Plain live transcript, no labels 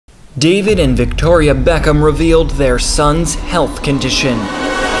David and Victoria Beckham revealed their son's health condition.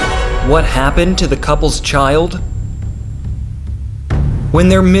 What happened to the couple's child? When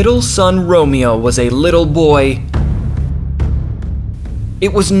their middle son Romeo was a little boy,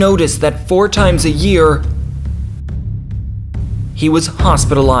 it was noticed that 4 times a year, he was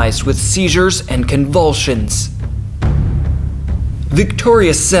hospitalized with seizures and convulsions.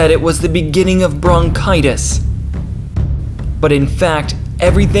 Victoria said it was the beginning of bronchitis, but in fact,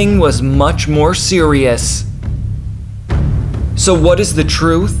 everything was much more serious. So what is the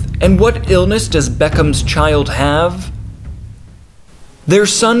truth, and what illness does Beckham's child have? Their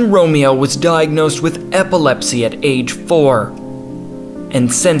son Romeo was diagnosed with epilepsy at age 4,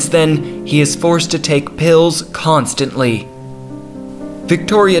 and since then he is forced to take pills constantly.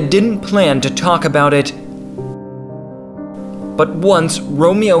 Victoria didn't plan to talk about it, but once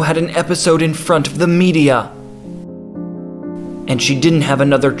Romeo had an episode in front of the media, and she didn't have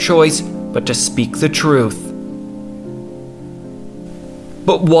another choice but to speak the truth.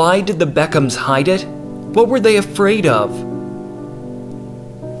 But why did the Beckhams hide it? What were they afraid of?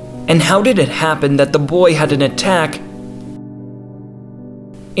 And how did it happen that the boy had an attack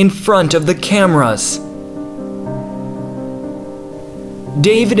in front of the cameras?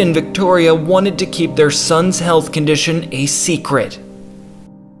 David and Victoria wanted to keep their son's health condition a secret,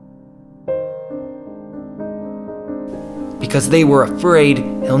 because they were afraid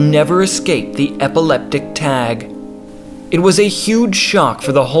he'll never escape the epileptic tag. It was a huge shock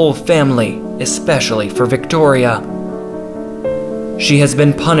for the whole family, especially for Victoria. She has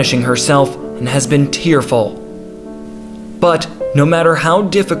been punishing herself and has been tearful. But no matter how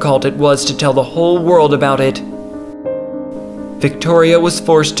difficult it was to tell the whole world about it, Victoria was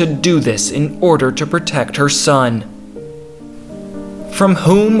forced to do this in order to protect her son. From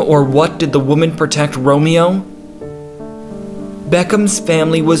whom or what did the woman protect Romeo? Beckham's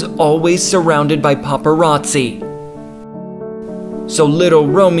family was always surrounded by paparazzi, so little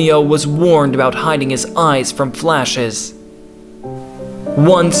Romeo was warned about hiding his eyes from flashes.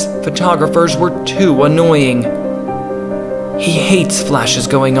 Once, photographers were too annoying. He hates flashes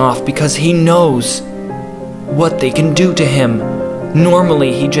going off because he knows what they can do to him.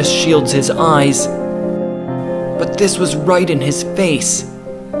 Normally, he just shields his eyes, but this was right in his face.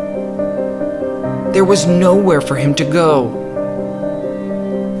 There was nowhere for him to go.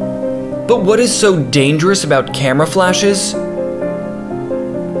 But what is so dangerous about camera flashes?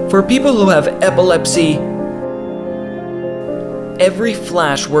 For people who have epilepsy, every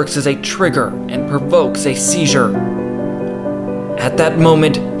flash works as a trigger and provokes a seizure. At that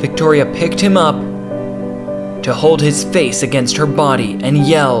moment, Victoria picked him up to hold his face against her body and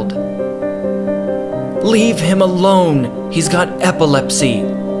yelled, "Leave him alone, he's got epilepsy.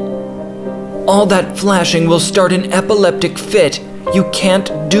 All that flashing will start an epileptic fit. You can't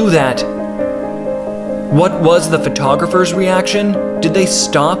do that." What was the photographer's reaction? Did they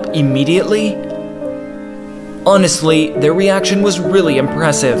stop immediately? Honestly, their reaction was really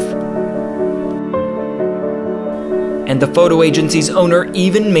impressive. And the photo agency's owner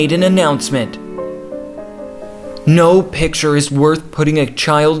even made an announcement. No picture is worth putting a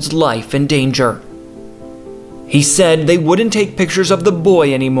child's life in danger. He said they wouldn't take pictures of the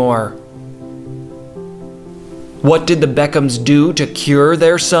boy anymore. What did the Beckhams do to cure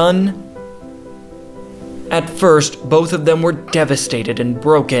their son? At first, both of them were devastated and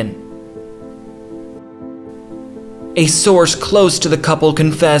broken. A source close to the couple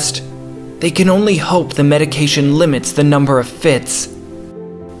confessed, they can only hope the medication limits the number of fits.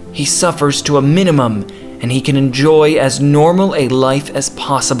 He suffers to a minimum, and he can enjoy as normal a life as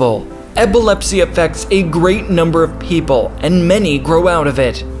possible. Epilepsy affects a great number of people, and many grow out of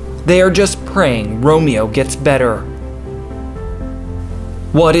it. They are just praying Romeo gets better.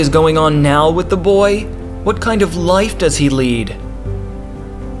 What is going on now with the boy? What kind of life does he lead?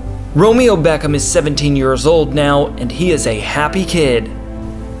 Romeo Beckham is 17 years old now, and he is a happy kid.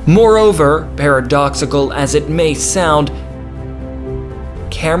 Moreover, paradoxical as it may sound,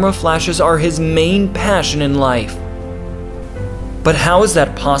 camera flashes are his main passion in life. But how is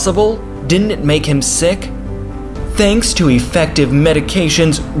that possible? Didn't it make him sick? Thanks to effective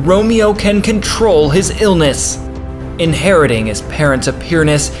medications, Romeo can control his illness. Inheriting his parents'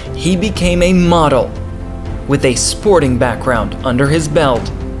 appearance, he became a model, with a sporting background under his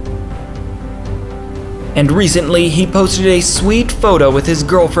belt. And recently, he posted a sweet photo with his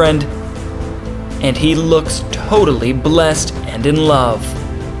girlfriend, and he looks totally blessed and in love.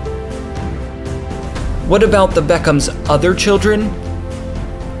 What about the Beckhams' other children?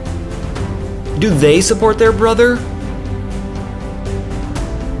 Do they support their brother?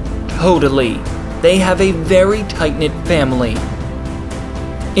 Totally. They have a very tight-knit family.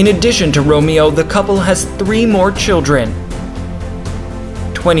 In addition to Romeo, the couple has 3 more children: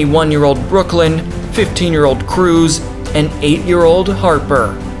 21-year-old Brooklyn, 15-year-old Cruz, and 8-year-old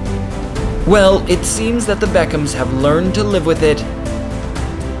Harper. Well, it seems that the Beckhams have learned to live with it,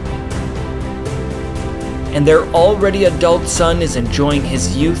 and their already adult son is enjoying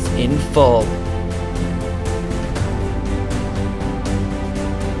his youth in full.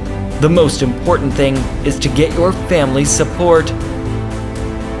 The most important thing is to get your family's support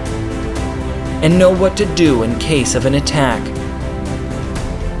and know what to do in case of an attack.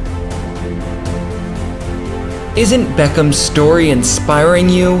 Isn't Beckham's story inspiring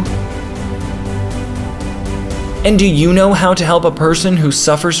you? And do you know how to help a person who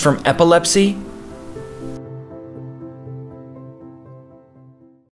suffers from epilepsy?